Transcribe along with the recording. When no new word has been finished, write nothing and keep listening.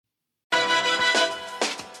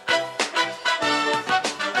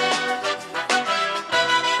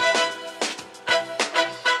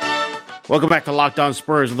Welcome back to Locked On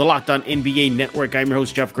Spurs on the Locked On NBA Network. I'm your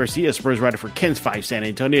host, Jeff Garcia, Spurs writer for Ken's 5 San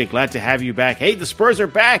Antonio. Glad to have you back. Hey, the Spurs are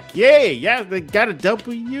back. Yay. Yeah, they got a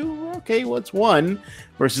W. Okay, what's one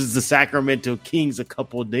versus the Sacramento Kings a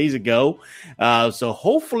couple of days ago. So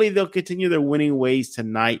hopefully they'll continue their winning ways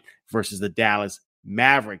tonight versus the Dallas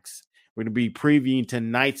Mavericks. We're going to be previewing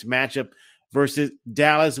tonight's matchup versus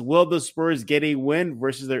Dallas. Will the Spurs get a win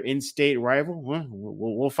versus their in-state rival? Well,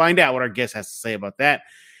 we'll find out what our guest has to say about that.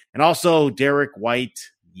 And also Derek White,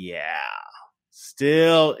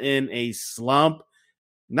 still in a slump.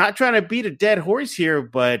 Not trying to beat a dead horse here,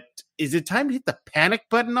 but is it time to hit the panic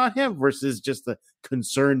button on him versus just the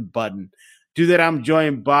concern button? Do that, I'm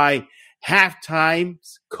joined by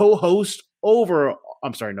halftime's co-host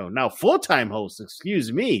full-time host,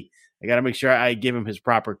 excuse me. I got to make sure I give him his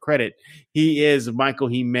proper credit. He is Michael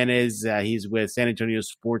Jimenez. He's with San Antonio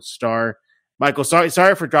Sports Star. Michael, sorry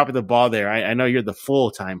for dropping the ball there. I know you're the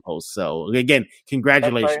full-time host. So, again,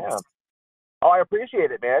 congratulations. Yes, I am. Oh, I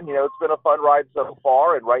appreciate it, man. It's been a fun ride so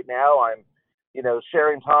far. And right now I'm,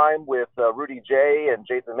 sharing time with Rudy J and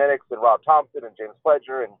Jason Minix and Rob Thompson and James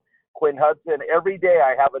Pledger and Quinn Hudson. Every day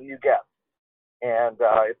I have a new guest. And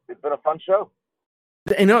it's been a fun show.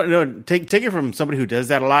 Take it from somebody who does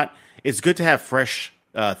that a lot. It's good to have fresh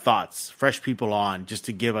thoughts, fresh people on, just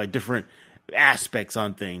to give a different aspects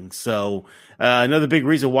on things. So another big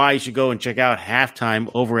reason why you should go and check out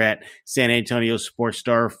Halftime over at San Antonio Sports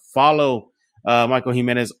Star. Follow Michael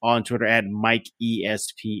Jimenez on Twitter at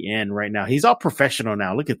MikeESPN right now. He's all professional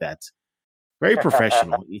now. Look at that. Very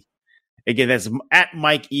professional. Again, that's at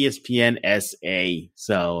MikeESPN SA.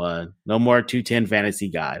 So no more 210 Fantasy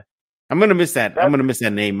God. I'm going to miss that. I'm going to miss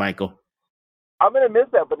that name, Michael. I'm going to miss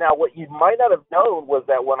that. But now what you might not have known was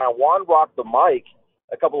that when I rocked the mic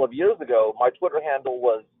a couple of years ago, my Twitter handle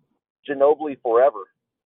was Ginobili Forever.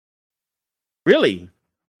 Really?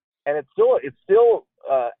 And it's still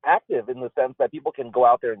active in the sense that people can go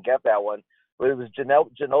out there and get that one. But it was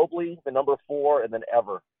Ginobili, the number 4, and then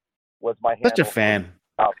Ever was my handle. Such a fan.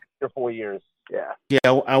 About 3 or 4 years. Yeah.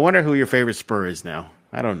 Yeah, I wonder who your favorite Spur is now.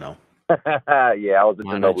 I don't know. Yeah, I was a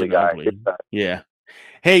Ginobili guy. Yeah.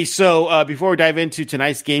 Hey, so before we dive into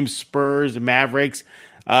tonight's game, Spurs, Mavericks,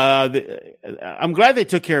 I'm glad they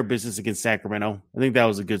took care of business against Sacramento. I think that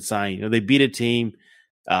was a good sign. They beat a team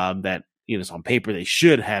that, on paper they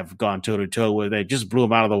should have gone toe-to-toe with. They just blew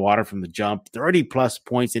them out of the water from the jump. 30-plus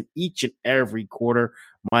points in each and every quarter.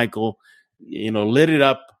 Michael, lit it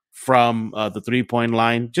up from the three-point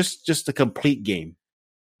line. Just a complete game.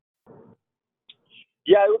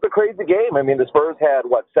 Yeah, it was a crazy game. I mean, the Spurs had,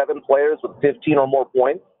 7 players with 15 or more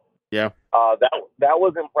points? Yeah. That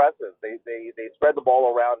was impressive. They spread the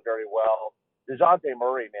ball around very well. DeJounte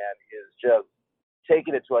Murray, man, is just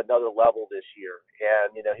taking it to another level this year.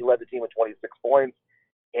 And, he led the team with 26 points.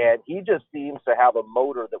 And he just seems to have a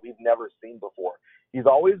motor that we've never seen before. He's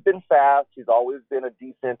always been fast. He's always been a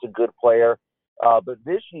decent to good player. But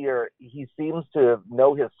this year, he seems to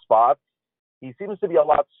know his spots. He seems to be a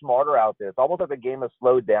lot smarter out there. It's almost like the game has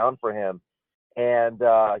slowed down for him. And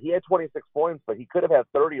he had 26 points, but he could have had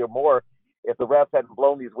 30 or more if the refs hadn't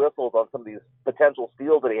blown these whistles on some of these potential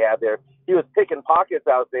steals that he had there. He was picking pockets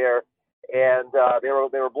out there, and they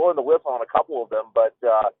were blowing the whistle on a couple of them. But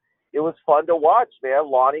it was fun to watch,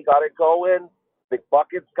 man. Lonnie got it going. Big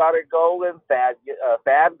Buckets got it going. Thad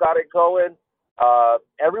got it going.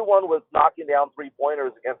 Everyone was knocking down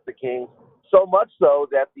three-pointers against the Kings, so much so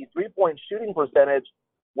that the three-point shooting percentage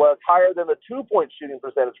was higher than the two-point shooting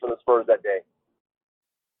percentage for the Spurs that day.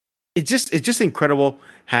 It's just incredible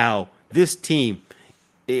how this team,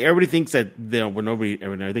 everybody thinks that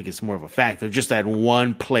I think it's more of a fact. They're just that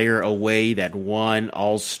one player away, that one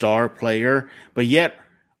all-star player. But yet,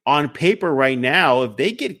 on paper right now, if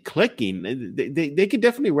they get clicking, they could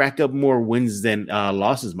definitely rack up more wins than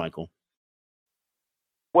losses, Michael.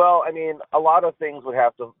 Well, I mean, a lot of things would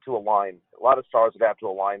have to align. A lot of stars would have to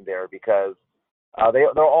align there because they're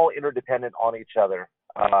all interdependent on each other.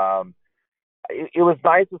 It was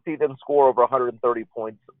nice to see them score over 130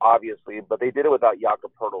 points, obviously, but they did it without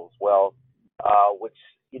Jakob Poeltl as well, which,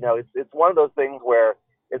 it's one of those things where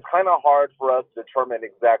it's kind of hard for us to determine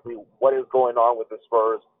exactly what is going on with the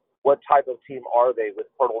Spurs, what type of team are they with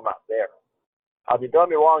Poeltl not there. I mean, don't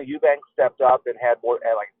get me wrong, Eubanks stepped up and had more,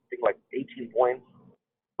 like 18 points,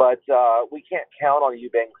 but we can't count on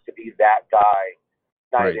Eubanks to be that guy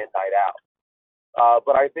night in, night out.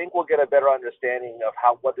 But I think we'll get a better understanding of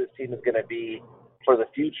what this team is going to be for the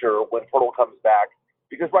future when Poeltl comes back.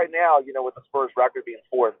 Because right now, with the Spurs record being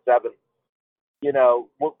 4-7,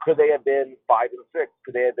 could they have been 5-6?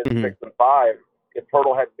 Could they have been 6-5 if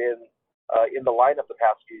Poeltl had been in the lineup the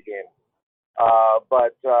past few games?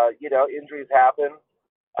 But injuries happen.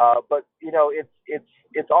 But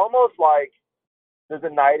it's almost like there's a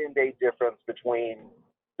night and day difference between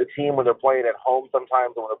the team when they're playing at home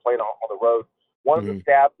sometimes and when they're playing on the road. One of the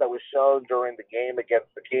stats that was shown during the game against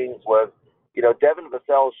the Kings was, Devin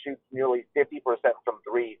Vassell shoots nearly 50% from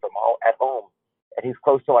three at home, and he's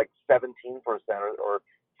close to like 17% or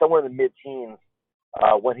somewhere in the mid-teens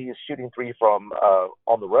when he's shooting three from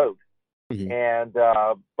on the road. And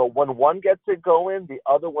but when one gets it going, the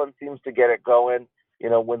other one seems to get it going.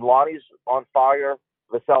 When Lonnie's on fire,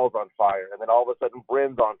 Vassell's on fire, and then all of a sudden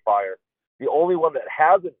Bryn's on fire. The only one that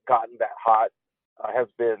hasn't gotten that hot has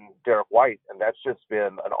been Derek White, and that's just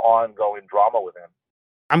been an ongoing drama with him.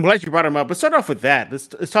 I'm glad you brought him up. Let's start off with that. Let's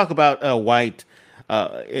talk about White.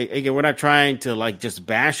 Again, we're not trying to just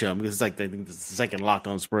bash him because I think this is the second Locked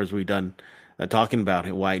On Spurs we've done talking about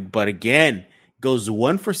White. But again, goes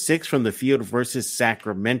 1 for 6 from the field versus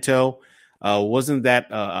Sacramento. Wasn't that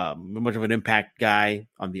much of an impact guy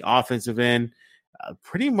on the offensive end?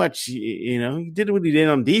 Pretty much, he did what he did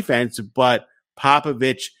on defense, but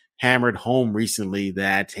Popovich hammered home recently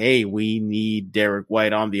that, hey, we need Derek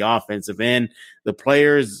White on the offensive end. The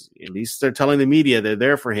players, at least they're telling the media, they're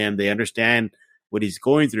there for him. They understand what he's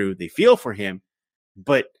going through. They feel for him.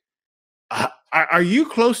 But are you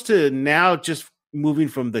close to now just moving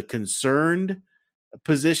from the concerned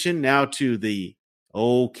position now to the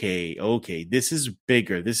okay, this is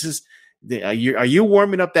bigger. This is are you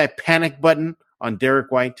warming up that panic button on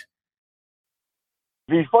Derek White?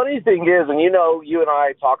 The funny thing is, and you and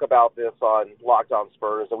I talk about this on Locked On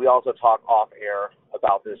Spurs, and we also talk off air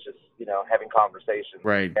about this, just having conversations.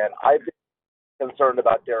 Right. And I've been concerned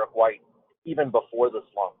about Derek White even before the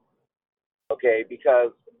slump. Okay,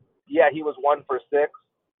 because he was 1 for 6.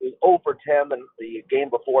 He was 0 for 10 the game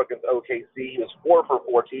before against OKC. He was 4 for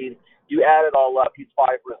 14. You add it all up, he's 5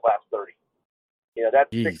 for his last 30.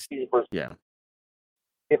 That's 16%. Yeah.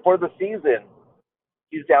 For the season,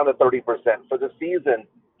 he's down to 30%. For the season,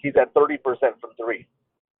 he's at 30% from three.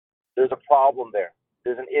 There's a problem there.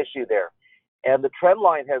 There's an issue there. And the trend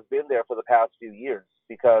line has been there for the past few years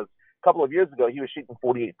because a couple of years ago, he was shooting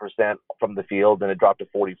 48% from the field, then it dropped to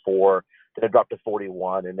 44, then it dropped to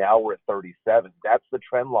 41, and now we're at 37. That's the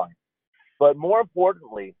trend line. But more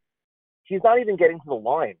importantly, he's not even getting to the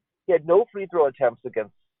line. He had no free throw attempts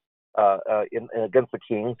against the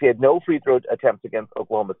Kings. He had no free throw attempts against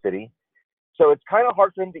Oklahoma City. So it's kind of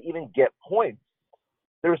hard for him to even get points.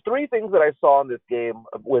 There's 3 things that I saw in this game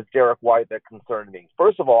with Derek White that concerned me.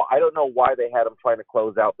 First of all, I don't know why they had him trying to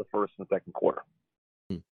close out the first and second quarter.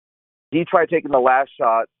 He tried taking the last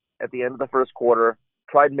shot at the end of the first quarter,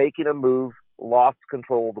 tried making a move, lost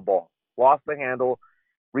control of the ball, lost the handle,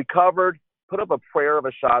 recovered, put up a prayer of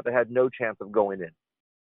a shot that had no chance of going in.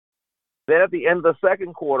 Then at the end of the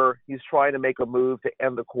second quarter, he's trying to make a move to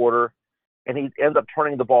end the quarter, and he ends up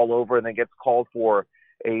turning the ball over and then gets called for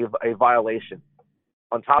a violation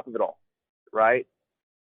on top of it all, right?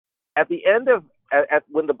 At the end of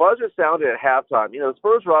when the buzzer sounded at halftime, the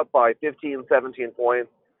Spurs were up by 15, 17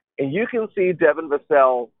 points, and you can see Devin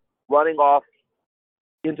Vassell running off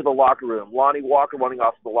into the locker room, Lonnie Walker running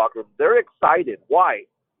off to the locker room. They're excited. Why?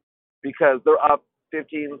 Because they're up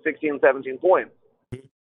 15, 16, 17 points.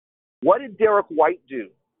 What did Derek White do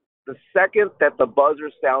the second that the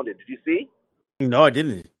buzzer sounded? Did you see? No, I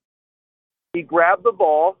didn't. He grabbed the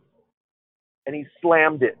ball and he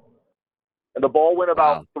slammed it. And the ball went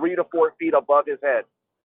about 3 to 4 feet above his head.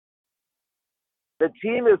 The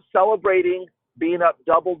team is celebrating being up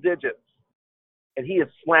double digits, and he is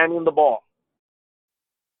slamming the ball.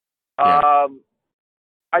 Yeah.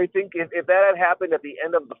 I think if that had happened at the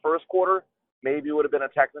end of the first quarter, maybe it would have been a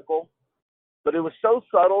technical. But it was so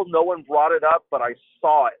subtle, no one brought it up, but I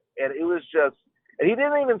saw it. And it was just – and he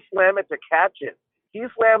didn't even slam it to catch it. He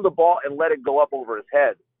slammed the ball and let it go up over his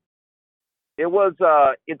head. It was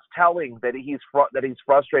it's telling that he's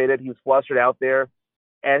frustrated, he's flustered out there.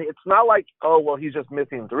 And it's not like, he's just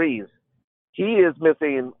missing threes. He is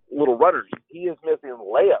missing little runners. He is missing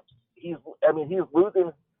layups. He's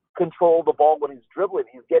losing control of the ball when he's dribbling.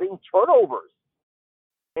 He's getting turnovers.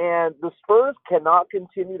 And the Spurs cannot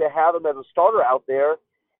continue to have him as a starter out there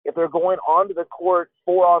if they're going onto the court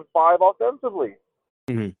 4-on-5 offensively.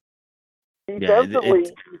 Mm-hmm.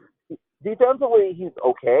 Defensively, he's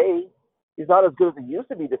okay. He's not as good as he used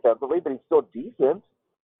to be defensively, but he's still decent.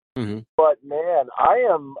 Mm-hmm. But, man, I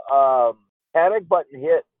am panic button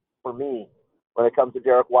hit for me when it comes to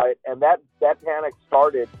Derek White. And that panic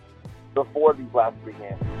started before these last 3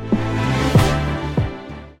 games.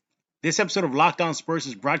 This episode of Locked On Spurs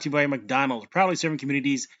is brought to you by McDonald's, proudly serving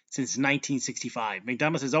communities since 1965.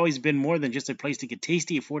 McDonald's has always been more than just a place to get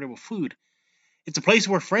tasty, affordable food. It's a place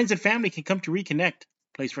where friends and family can come to reconnect,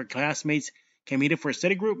 a place where classmates can meet up for a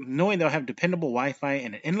study group, knowing they'll have dependable Wi-Fi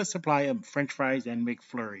and an endless supply of French fries and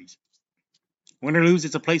McFlurries. Win or lose,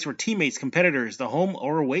 it's a place where teammates, competitors, the home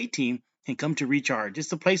or away team can come to recharge.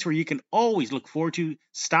 It's a place where you can always look forward to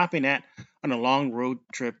stopping at on a long road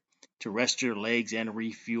trip to rest your legs and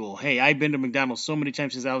refuel. Hey, I've been to McDonald's so many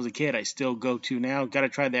times since I was a kid. I still go to now. Got to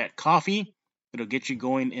try that coffee. It'll get you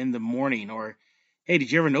going in the morning. Or, hey,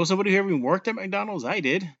 did you ever know somebody who ever worked at McDonald's? I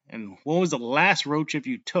did. And when was the last road trip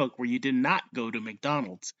you took where you did not go to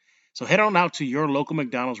McDonald's? So head on out to your local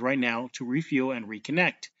McDonald's right now to refuel and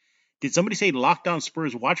reconnect. Did somebody say Locked On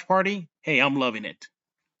Spurs watch party? Hey, I'm loving it.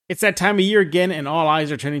 It's that time of year again, and all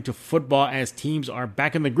eyes are turning to football as teams are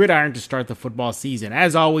back in the gridiron to start the football season.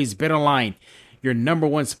 As always, BetOnline, your number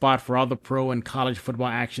one spot for all the pro and college football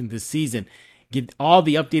action this season. Get all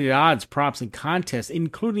the updated odds, props, and contests,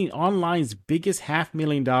 including online's biggest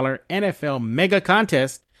 $500,000 NFL mega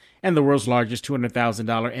contest and the world's largest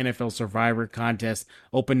 $200,000 NFL Survivor contest,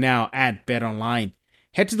 open now at BetOnline.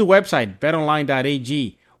 Head to the website,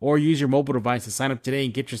 betonline.ag, or use your mobile device to sign up today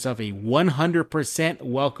and get yourself a 100%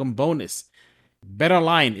 welcome bonus.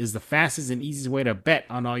 BetOnline is the fastest and easiest way to bet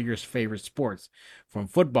on all your favorite sports. From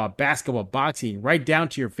football, basketball, boxing, right down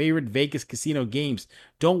to your favorite Vegas casino games.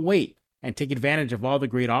 Don't wait and take advantage of all the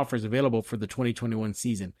great offers available for the 2021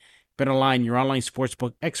 season. BetOnline, your online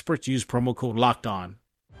sportsbook experts, use promo code LOCKEDON.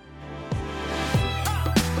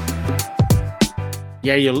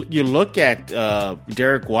 Yeah, you look at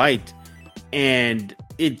Derek White, and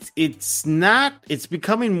it's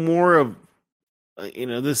becoming more of,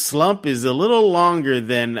 the slump is a little longer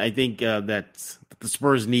than I think that the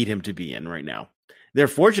Spurs need him to be in right now. They're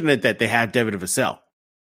fortunate that they have Devin Vassell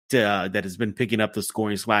that has been picking up the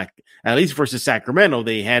scoring slack, at least versus Sacramento.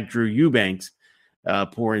 They had Drew Eubanks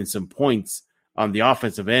pour in some points on the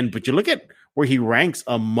offensive end, but you look at where he ranks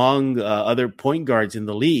among other point guards in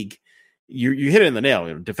the league. You hit it in the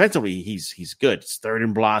nail. Defensively, he's good. He's third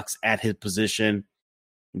in blocks at his position.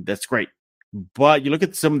 That's great. But you look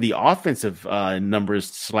at some of the offensive numbers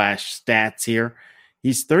 / stats here.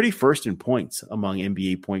 He's 31st in points among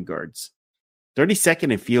NBA point guards,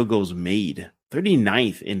 32nd in field goals made,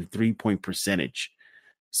 39th in 3-point percentage.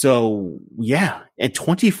 So, yeah, and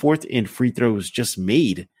 24th in free throws just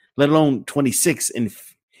made, let alone 26th in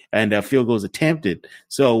field goals attempted.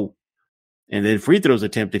 So, and then free throws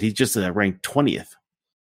attempted, he's just ranked 20th.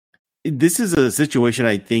 This is a situation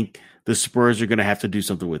I think the Spurs are going to have to do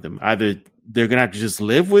something with him. Either they're going to have to just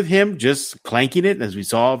live with him, just clanking it, as we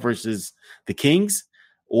saw versus the Kings,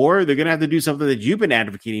 or they're going to have to do something that you've been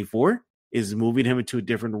advocating for, is moving him into a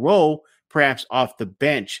different role, perhaps off the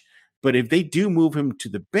bench. But if they do move him to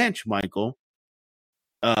the bench, Michael,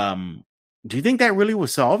 do you think that really will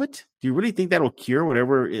solve it? Do you really think that will cure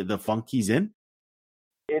whatever the funk he's in?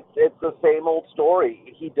 It's the same old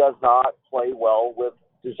story. He does not play well with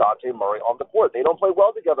DeJounte Murray on the court. They don't play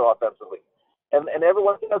well together offensively. And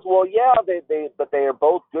everyone says, well, yeah, but they are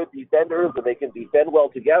both good defenders and they can defend well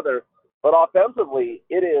together. But offensively,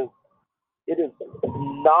 it is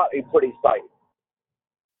not a pretty sight.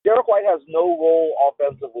 Derek White has no role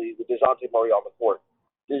offensively with DeJounte Murray on the court.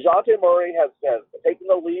 DeJounte Murray has taken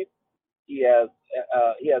the lead. He has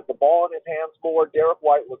the ball in his hands more. Derek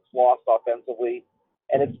White looks lost offensively.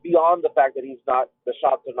 And it's beyond the fact that the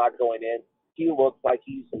shots are not going in. He looks like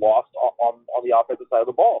he's lost on the offensive side of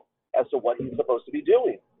the ball as to what he's supposed to be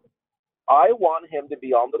doing. I want him to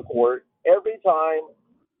be on the court every time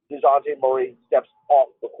DeJounte Murray steps off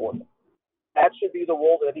the court. That should be the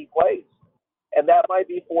role that he plays. And that might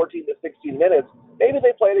be 14 to 16 minutes. Maybe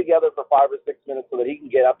they play together for 5 or 6 minutes so that he can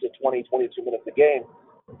get up to 20, 22 minutes a game.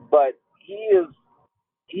 But he is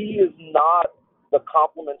not the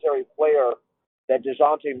complementary player that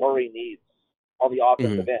DeJounte Murray needs on the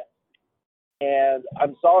offensive end. And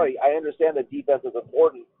I'm sorry, I understand that defense is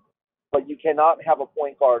important, but you cannot have a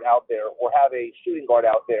point guard out there or have a shooting guard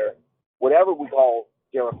out there, whatever we call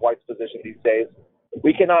Derek White's position these days.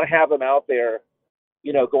 We cannot have him out there,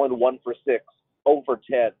 going 1 for 6, 0 for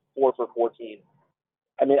 10, 4 for 14.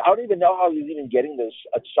 I mean, I don't even know how he's even getting those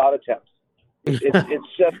shot attempts. It's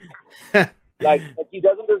just like he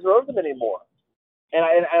doesn't deserve them anymore. And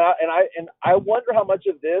I wonder how much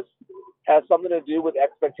of this has something to do with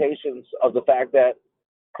expectations of the fact that,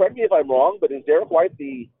 correct me if I'm wrong, but is Derek White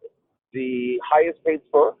the highest paid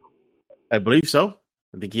Spur? I believe so.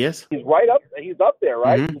 I think he is. He's right up. He's up there,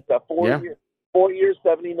 right? Mm-hmm. He's got 4 years,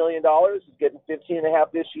 $70 million. He's getting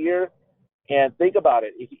 15.5 this year. And think about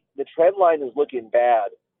it. The trend line is looking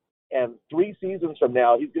bad. And 3 seasons from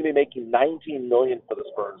now, he's going to be making $19 million for the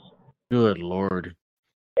Spurs. Good Lord.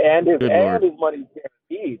 And his money's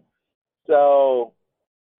guaranteed. So,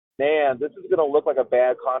 man, this is going to look like a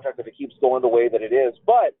bad contract if it keeps going the way that it is.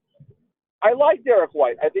 But I like Derek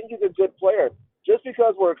White. I think he's a good player. Just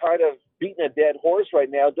because we're kind of beating a dead horse right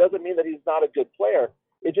now doesn't mean that he's not a good player.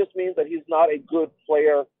 It just means that he's not a good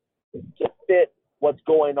player to fit what's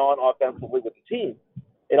going on offensively with the team.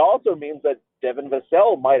 It also means that Devin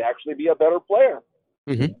Vassell might actually be a better player.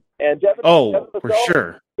 Mm-hmm. And Devin for Vassell,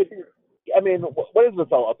 sure. I mean, what is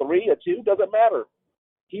Vassell? A 3, a 2? Doesn't matter.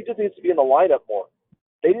 He just needs to be in the lineup more.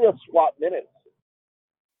 They need to swap minutes.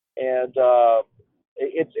 And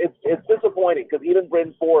it's disappointing because even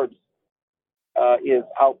Bryn Forbes is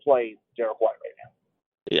outplaying Derek White right now.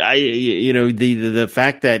 The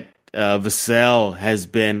fact that Vassell has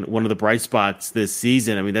been one of the bright spots this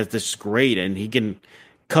season. I mean, that's just great, and he can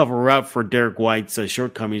cover up for Derek White's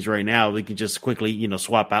shortcomings right now. We can just quickly,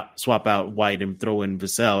 swap out White and throw in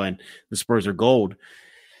Vassell, and the Spurs are gold.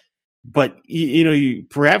 But you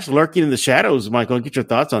perhaps lurking in the shadows, Michael. Get your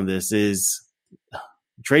thoughts on this. Is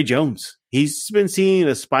Trey Jones? He's been seeing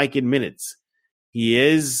a spike in minutes. He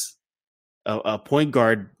is a point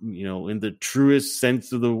guard, in the truest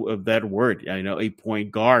sense of that word. A point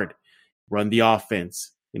guard, run the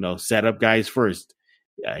offense, set up guys first,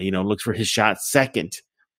 looks for his shot second.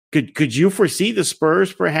 Could you foresee the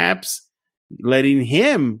Spurs perhaps letting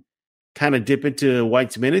him kind of dip into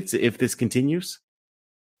White's minutes if this continues?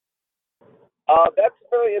 That's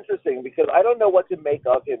very interesting because I don't know what to make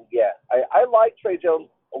of him yet. I like Trey Jones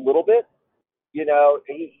a little bit. He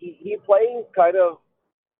plays kind of.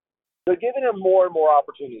 They're giving him more and more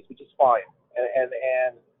opportunities, which is fine. And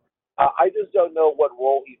I just don't know what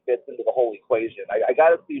role he fits into the whole equation. I got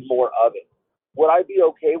to see more of it. Would I be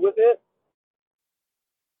okay with it?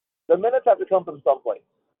 The minutes have to come from someplace,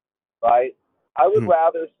 right? I would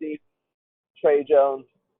rather see Trey Jones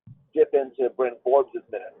dip into Bryn Forbes'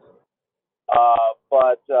 minutes.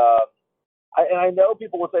 I know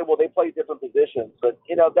people will say, well, they play different positions, but,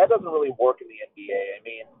 that doesn't really work in the NBA. I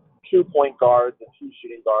mean, 2 point guards and 2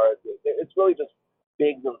 shooting guards, it's really just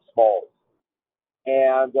bigs and smalls.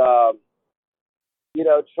 And,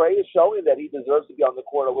 Trey is showing that he deserves to be on the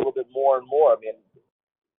court a little bit more and more. I mean,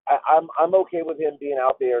 I'm okay with him being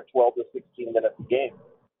out there 12 to 16 minutes a game.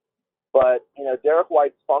 But, Derek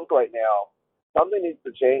White's funk right now, something needs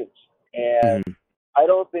to change. And I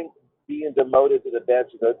don't think being demoted to the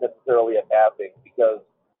bench is necessarily a bad thing because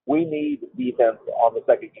we need defense on the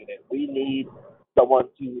second unit. We need someone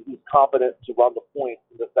who's competent to run the point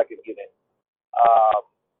in the second unit.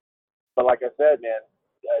 But like I said, man,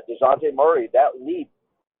 DeJounte Murray, that leap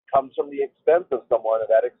comes from the expense of someone, and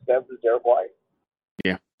that expense is Derek White.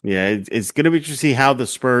 Yeah, it's going to be interesting to see how the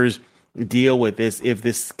Spurs deal with this if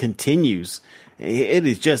this continues. It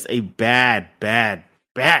is just a bad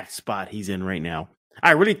spot he's in right now.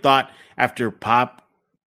 I really thought after Pop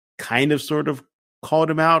kind of sort of called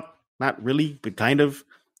him out, not really, but kind of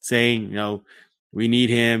saying, we need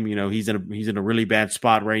him, he's in a really bad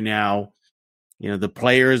spot right now. The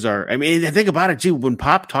players are, I mean, think about it too. When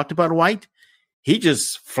Pop talked about White, he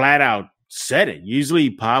just flat out said it. Usually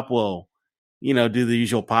Pop will, do the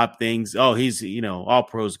usual Pop things. Oh, he's, all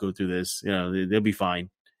pros go through this, they'll be fine.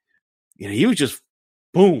 He was just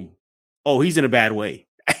boom. Oh, he's in a bad way.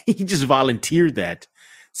 He just volunteered that.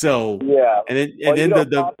 So yeah, and then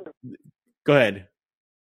Pop, go ahead.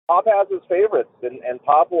 Pop has his favorites, and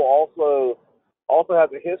Pop will also has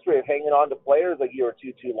a history of hanging on to players a year or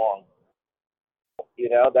two too long.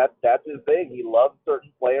 That's his thing. He loves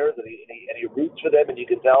certain players, and he roots for them, and you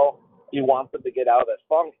can tell he wants them to get out of that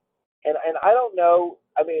funk. And I don't know.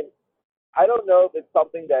 I mean, I don't know if it's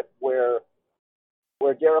something that where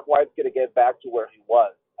Derek White's going to get back to where he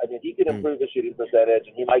was. I mean, he can improve his shooting percentage,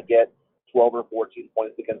 and he might get 12 or 14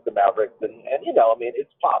 points against the Mavericks, and I mean,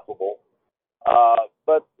 it's possible.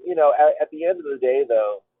 But at the end of the day,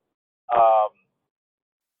 though, I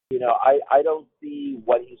don't see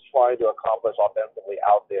what he's trying to accomplish offensively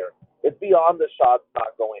out there. It's beyond the shots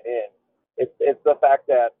not going in. It's the fact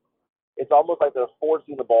that it's almost like they're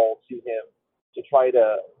forcing the ball to him to try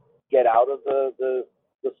to get out of the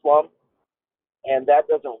slump, and that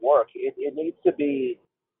doesn't work. It needs to be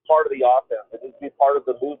part of the offense. It needs to be part of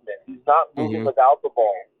the movement. He's not moving without the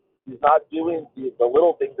ball. He's not doing the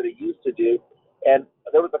little things that he used to do. And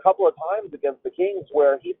there was a couple of times against the Kings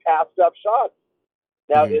where he passed up shots.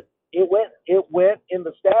 Now it went in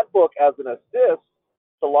the stat book as an assist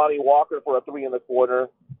to Lonnie Walker for a 3 in the corner,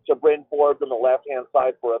 to Bryn Forbes on the left-hand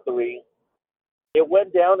side for a 3. It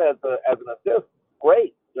went down as an assist.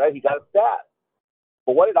 Great, right? He got a stat.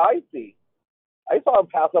 But what did I see? I saw him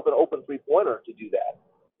pass up an open three-pointer to do that.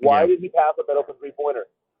 Why did he pass up that open three-pointer?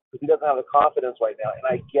 Because he doesn't have the confidence right now, and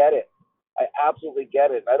I get it. I absolutely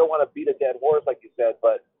get it. I don't want to beat a dead horse, like you said,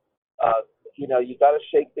 but you know, you got to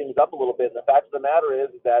shake things up a little bit. And the fact of the matter is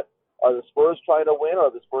that are the Spurs trying to win or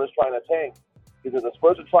are the Spurs trying to tank? Because if the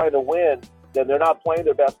Spurs are trying to win, then they're not playing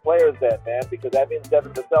their best players then, man, because that means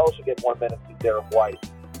Devin Vassell should get more minutes than Derek White.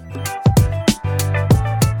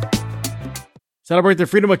 Celebrate the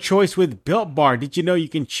freedom of choice with Built Bar. Did you know you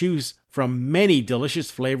can choose from many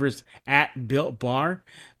delicious flavors at Built Bar?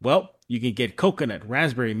 Well, you can get coconut,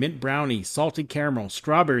 raspberry, mint brownie, salted caramel,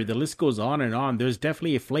 strawberry. The list goes on and on. There's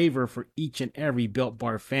definitely a flavor for each and every Built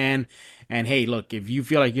Bar fan. And hey, look, if you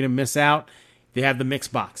feel like you're going to miss out, they have the mix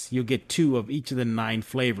box. You'll get 2 of each of the 9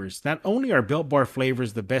 flavors. Not only are Built Bar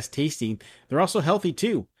flavors the best tasting, they're also healthy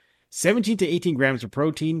too. 17 to 18 grams of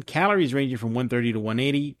protein, calories ranging from 130 to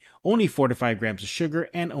 180, only 4 to 5 grams of sugar,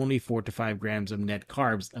 and only 4 to 5 grams of net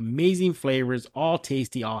carbs. Amazing flavors, all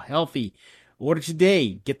tasty, all healthy. Order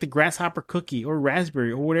today. Get the grasshopper cookie or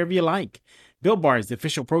raspberry or whatever you like. Built Bar is the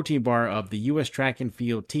official protein bar of the U.S. track and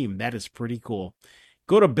field team. That is pretty cool.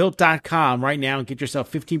 Go to Built.com right now and get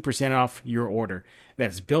yourself 15% off your order.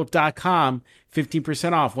 That's Built.com,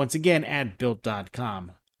 15% off. Once again, at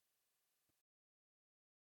Built.com.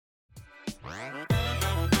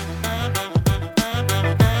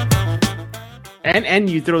 And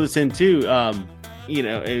you throw this in too, you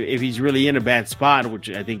know, if he's really in a bad spot, which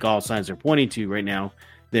I think all signs are pointing to right now,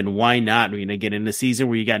 then why not? You know, get in the season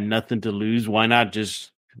where you got nothing to lose. Why not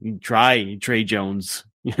just try Trey Jones,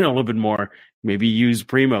 you know, a little bit more? Maybe use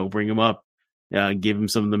Primo, bring him up, give him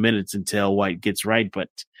some of the minutes until White gets right. But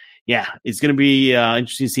yeah, it's going to be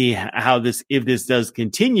interesting to see how if this does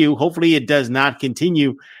continue. Hopefully it does not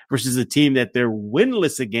continue versus a team that they're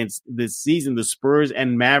winless against this season, the Spurs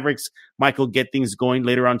and Mavericks. Michael, get things going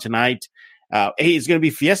later on tonight. Hey, it's going to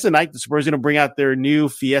be Fiesta night. The Spurs are going to bring out their new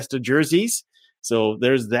Fiesta jerseys. So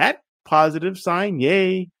there's that positive sign.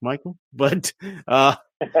 Yay, Michael. But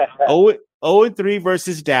 0-3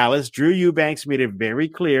 versus Dallas. Drew Eubanks made it very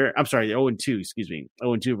clear. I'm sorry, 0-2, excuse me.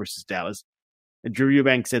 0-2 versus Dallas. And Drew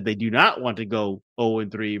Eubanks said they do not want to go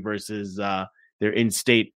 0-3 versus their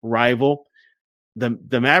in-state rival.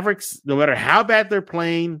 The Mavericks, no matter how bad they're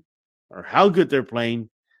playing or how good they're playing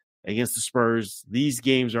against the Spurs, these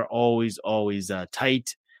games are always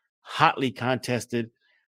tight, hotly contested.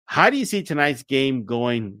 How do you see tonight's game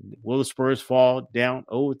going? Will the Spurs fall down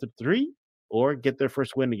 0-3 or get their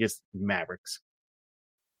first win against the Mavericks?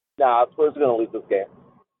 Nah, Spurs are going to lose this game.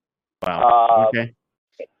 Wow. Okay.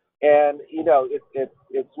 And, you know,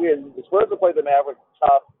 it's weird. The Spurs have played the Mavericks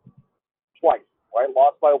tough twice, right?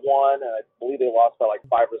 Lost by 1, and I believe they lost by like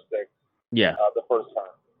 5 or 6 the first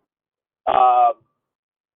time.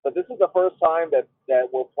 But this is the first time that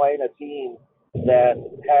we're playing a team that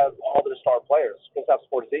has all their star players. Kristaps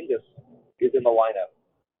Porzingis is in the lineup.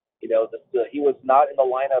 You know, he was not in the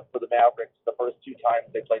lineup for the Mavericks the first 2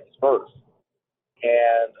 times they played the Spurs.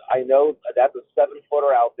 And I know that's a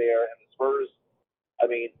 7-footer out there, and the Spurs, I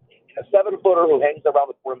mean, a 7-footer who hangs around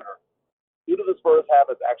the perimeter, who do the Spurs have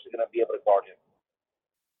that's actually going to be able to guard him?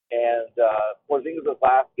 And Porzingis'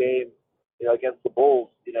 last game, you know, against the Bulls,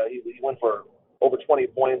 you know, he went for over 20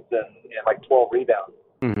 points and like 12 rebounds.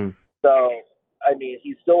 Mm-hmm. So, I mean,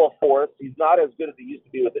 he's still a force. He's not as good as he used to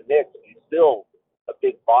be with the Knicks. He's still a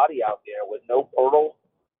big body out there with no portal.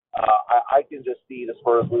 I can just see the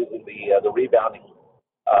Spurs losing the rebounding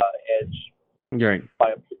edge by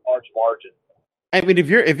a large margin. I mean, if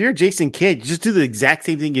you're Jason Kidd, just do the exact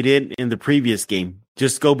same thing you did in the previous game.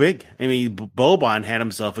 Just go big. I mean, Boban had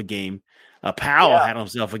himself a game. Powell had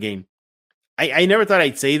himself a game. I never thought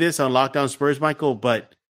I'd say this on Lockdown Spurs, Michael,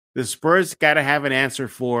 but the Spurs got to have an answer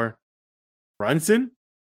for Brunson,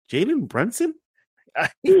 Jalen Brunson.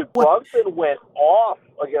 Dude, Brunson went off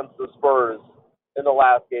against the Spurs in the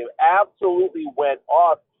last game. Absolutely went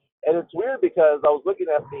off. And it's weird because I was looking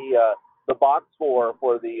at the box score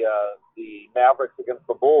for the Mavericks against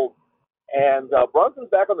the Bulls, and Brunson's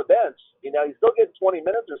back on the bench. You know, he's still getting 20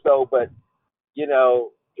 minutes or so, but, you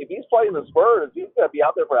know, if he's playing the Spurs, he's going to be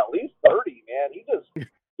out there for at least 30, man. He just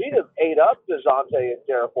ate up DeJounte and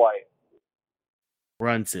Derek White.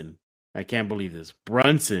 Brunson. I can't believe this.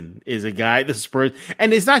 Brunson is a guy, the Spurs,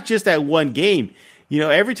 and it's not just that one game. You know,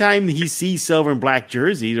 every time he sees silver and black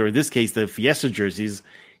jerseys, or in this case, the Fiesta jerseys,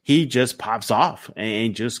 he just pops off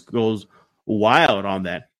and just goes wild on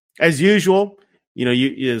that. As usual, you know,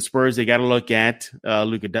 the Spurs, they got to look at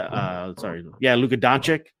Luka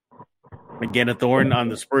Doncic. Again, a thorn on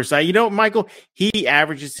the Spurs side. You know, Michael, he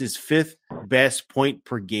averages his 5th best point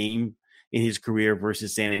per game in his career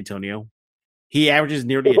versus San Antonio. He averages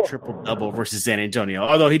nearly a triple-double versus San Antonio,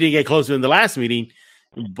 although he didn't get closer in the last meeting,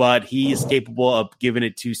 but he is capable of giving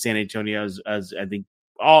it to San Antonio as I think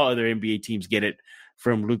all other NBA teams get it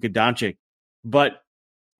from Luka Doncic. But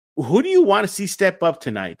who do you want to see step up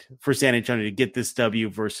tonight for San Antonio to get this W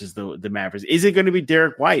versus the Mavericks? Is it going to be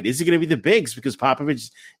Derek White? Is it going to be the bigs? Because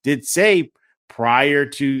Popovich did say prior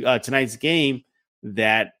to tonight's game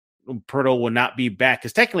that Pirtle will not be back,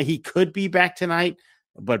 because technically he could be back tonight,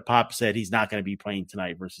 but Pop said he's not going to be playing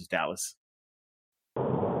tonight versus Dallas.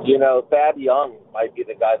 Thad Young might be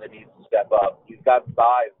the guy that needs to step up. He's got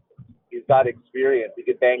size. He's got experience. He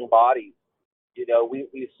can bang bodies.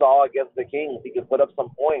 We saw against the Kings, he could put up some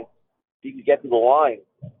points. He could get to the line.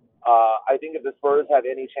 I think if the Spurs have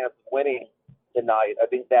any chance of winning tonight, I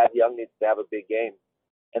think Thad Young needs to have a big game.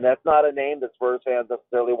 And that's not a name that Spurs fans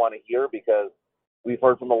necessarily want to hear, because we've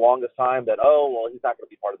heard from the longest time that, he's not going to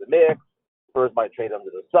be part of the mix. Spurs might trade him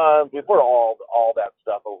to the Suns. We've heard all that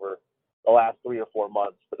stuff over the last 3 or 4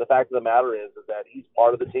 months. But the fact of the matter is that he's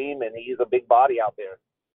part of the team, and he's a big body out there.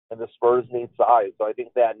 And the Spurs need size. So I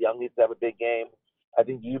think that Young needs to have a big game. I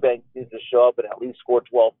think Eubanks needs to show up and at least score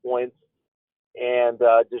 12 points. And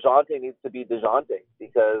DeJounte needs to be DeJounte,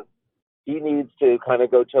 because he needs to kind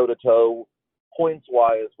of go toe-to-toe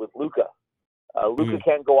points-wise with Luka. Luka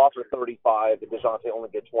can't go off for 35 and DeJounte only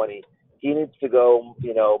get 20. He needs to go,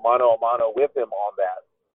 mano-a-mano with him on that.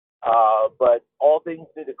 But all things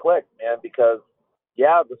need to click, man, because,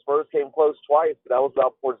 the Spurs came close twice, but that was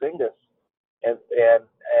without Porzingis. And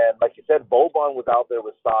like you said, Boban was out there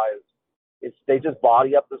with size. They just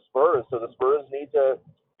body up the Spurs. So the Spurs need to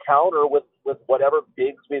counter with whatever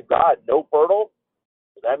bigs we've got. No Pirtle.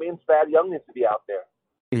 That means Thad Young needs to be out there.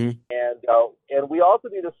 Mm-hmm. And we also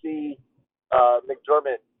need to see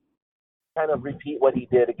McDermott kind of repeat what he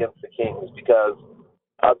did against the Kings, because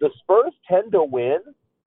the Spurs tend to win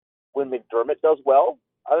when McDermott does well.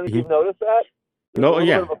 I don't know if you've noticed that. There's a little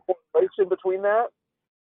bit of a correlation between that.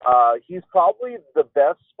 He's probably the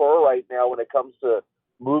best Spur right now when it comes to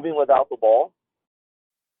moving without the ball.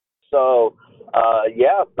 So,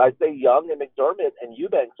 I'd say Young and McDermott and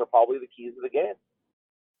Eubanks are probably the keys to the game.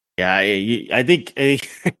 Yeah, I think,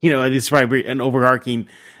 it's probably an overarching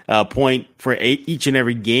point for each and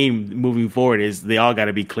every game moving forward is they all got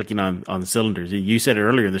to be clicking on the cylinders. You said it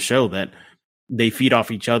earlier in the show that they feed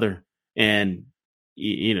off each other, and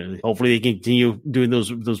hopefully they continue doing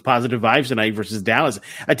those positive vibes tonight versus Dallas,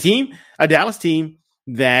 a Dallas team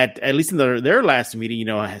that at least in their last meeting,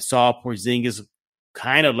 saw Porzingis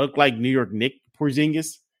kind of look like New York Knicks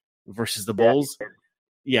Porzingis versus the Bulls.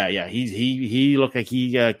 Yeah. He looked like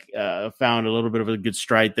he found a little bit of a good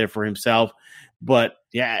stride there for himself. But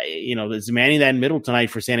it's manning that middle tonight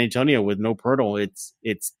for San Antonio with no Pirtle.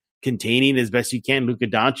 It's containing as best you can Luka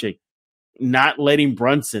Doncic, not letting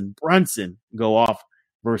Brunson go off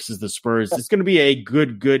versus the Spurs. It's going to be a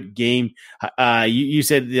good game. You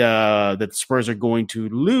said that the Spurs are going to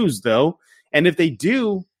lose, though. And if they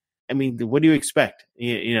do, I mean, what do you expect?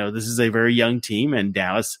 This is a very young team, and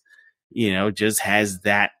Dallas, just has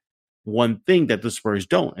that one thing that the Spurs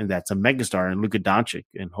don't, and that's a megastar in Luka Doncic.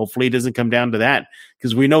 And hopefully it doesn't come down to that,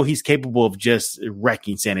 because we know he's capable of just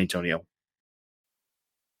wrecking San Antonio.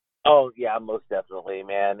 Oh, yeah, most definitely,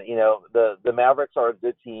 man. The Mavericks are a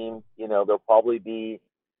good team. They'll probably be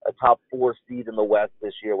a top 4 seed in the West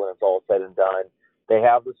this year when it's all said and done. They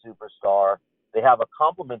have the superstar. They have a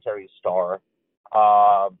complementary star.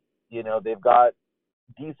 They've got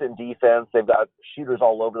decent defense. They've got shooters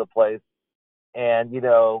all over the place. And,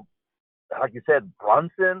 like you said,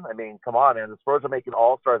 Brunson, I mean, come on, man. The Spurs are making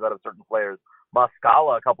all-stars out of certain players.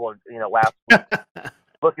 Muscala, a couple of, last week,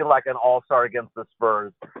 looking like an all-star against the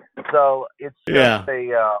Spurs. So it's just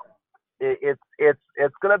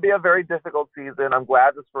it's going to be a very difficult season. I'm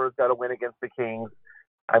glad the Spurs got a win against the Kings.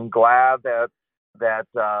 I'm glad that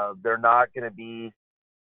they're not going to be,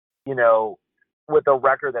 with a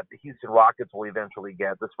record that the Houston Rockets will eventually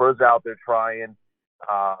get. The Spurs are out there trying.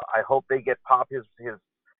 I hope they get Pop his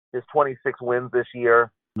 26 wins this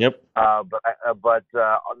year. Yep. But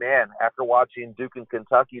man, after watching Duke and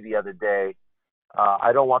Kentucky the other day,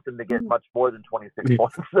 I don't want them to get much more than 26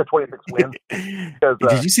 points, 26 wins.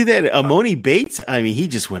 Did you see that Amoni Bates? I mean, he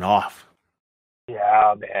just went off.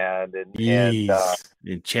 Yeah, man.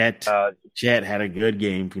 And Chet had a good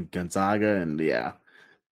game for Gonzaga, and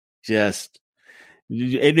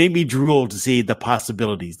it made me drool to see the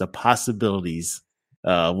possibilities.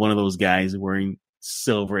 One of those guys wearing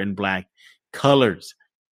silver and black colors.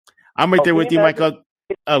 I'm right there with you, Michael.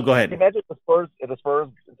 Oh, go ahead. Imagine if the Spurs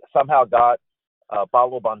somehow got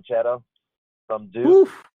Paolo Banchero from Duke,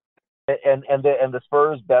 and the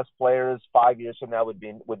Spurs' best players 5 years from now would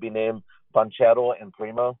be named Banchero and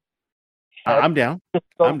Primo. I'm down.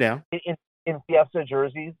 I'm down. In Fiesta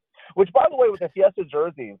jerseys, which, by the way, with the Fiesta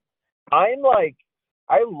jerseys, I'm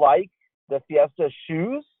I like the Fiesta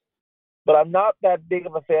shoes, but I'm not that big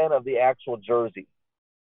of a fan of the actual jersey.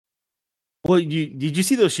 Well, did you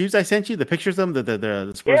see those shoes I sent you? The pictures of them,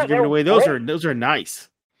 the Spurs are giving away. Those are nice.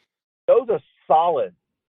 Those are solid.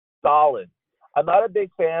 I'm not a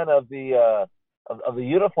big fan of the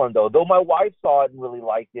uniform though. Though my wife saw it and really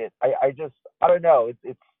liked it. I don't know.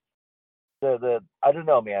 It's I don't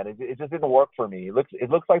know, man. It just didn't work for me. It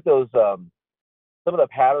looks like those some of the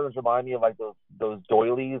patterns remind me of like those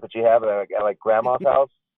doilies that you have at like grandma's house.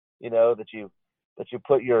 You know, that you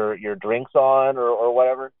put your drinks on or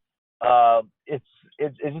whatever. It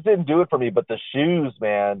just didn't do it for me. But the shoes,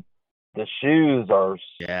 man, the shoes are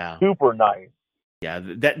super nice. Yeah,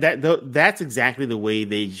 that's exactly the way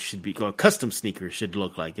they should be. Custom sneakers should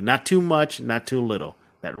look like, and not too much, not too little.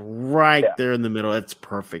 That there in the middle, that's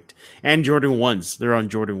perfect. And Jordan 1s, they're on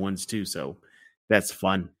Jordan 1s too, so that's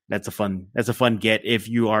fun. That's a fun get if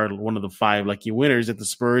you are one of the 5 lucky winners that the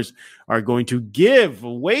Spurs are going to give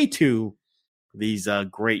away to these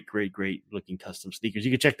great looking custom sneakers.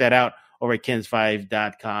 You can check that out over at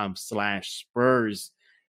kens5.com/Spurs.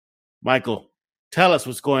 Michael, tell us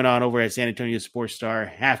what's going on over at San Antonio Sports Star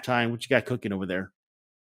halftime. What you got cooking over there?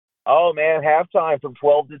 Oh man, halftime from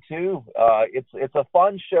 12 to 2. It's a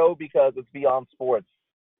fun show because it's beyond sports.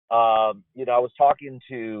 I was talking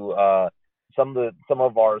to some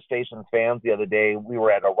of our station's fans the other day. We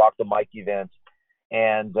were at a Rock the Mic event,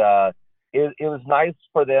 and it was nice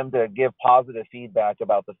for them to give positive feedback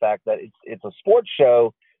about the fact that it's a sports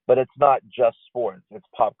show, but it's not just sports. It's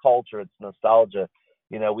pop culture. It's nostalgia.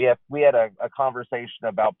 We had a conversation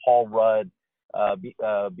about Paul Rudd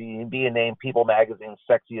being named People Magazine's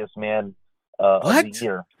sexiest man of the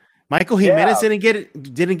year. Michael Jimenez didn't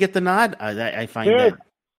get the nod. I find that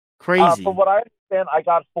crazy. From what I understand, I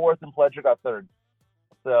got 4th and Pledger got 3rd.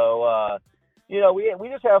 So we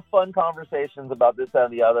just have fun conversations about this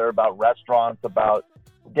and the other, about restaurants, about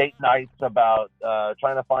date nights, about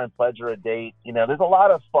trying to find Pledger a date. There's a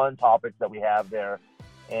lot of fun topics that we have there.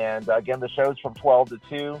 And again, the show's from 12 to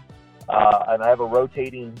 2, and I have a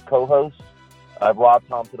rotating co-host. I have Rob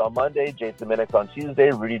Thompson on Monday, Jason Minnick on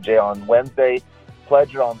Tuesday, Rudy J on Wednesday,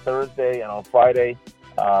 Pledger on Thursday, and on Friday,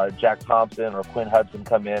 Jack Thompson or Quinn Hudson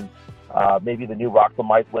come in. Maybe the new Rock the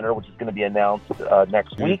Mic winner, which is going to be announced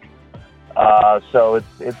next week. So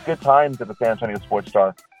it's good times at the San Antonio Sports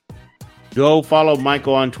Star. Go follow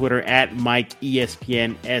Michael on Twitter at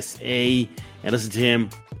MikeESPNSA and listen to him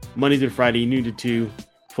Monday through Friday, noon to 2.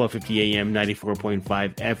 12:50 a.m.,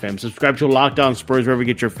 94.5 FM. Subscribe to Locked On Spurs wherever you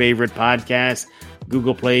get your favorite podcasts.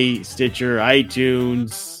 Google Play, Stitcher,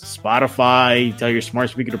 iTunes, Spotify. Tell your smart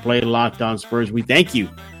speaker to play Locked On Spurs. We thank you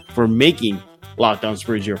for making Locked On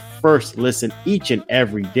Spurs your first listen each and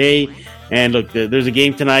every day. And look, there's a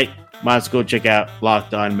game tonight. Let's go check out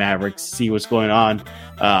Locked On Mavericks, see what's going on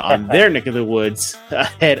their neck of the woods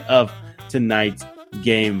ahead of tonight's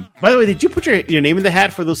game. By the way, did you put your name in the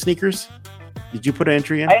hat for those sneakers? Did you put an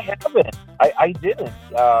entry in? I haven't. I didn't.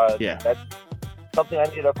 Yeah. That's something I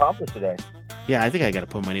need to accomplish today. Yeah, I think I got to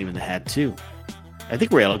put my name in the hat too. I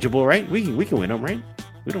think we're eligible, right? We can win them, right?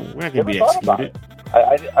 We're not going to be excluded.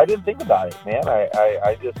 I didn't think about it, man.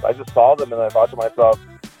 I just saw them and I thought to myself,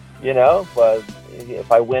 but if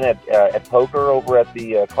I win at poker over at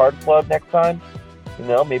the card club next time,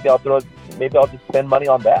 maybe I'll just spend money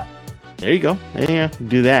on that. There you go. Yeah,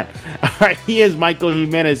 do that. All right, he is Michael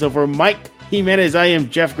Jimenez. Over Mike Jimenez, I am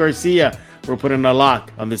Jeff Garcia. We're putting a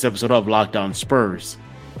lock on this episode of Locked On Spurs.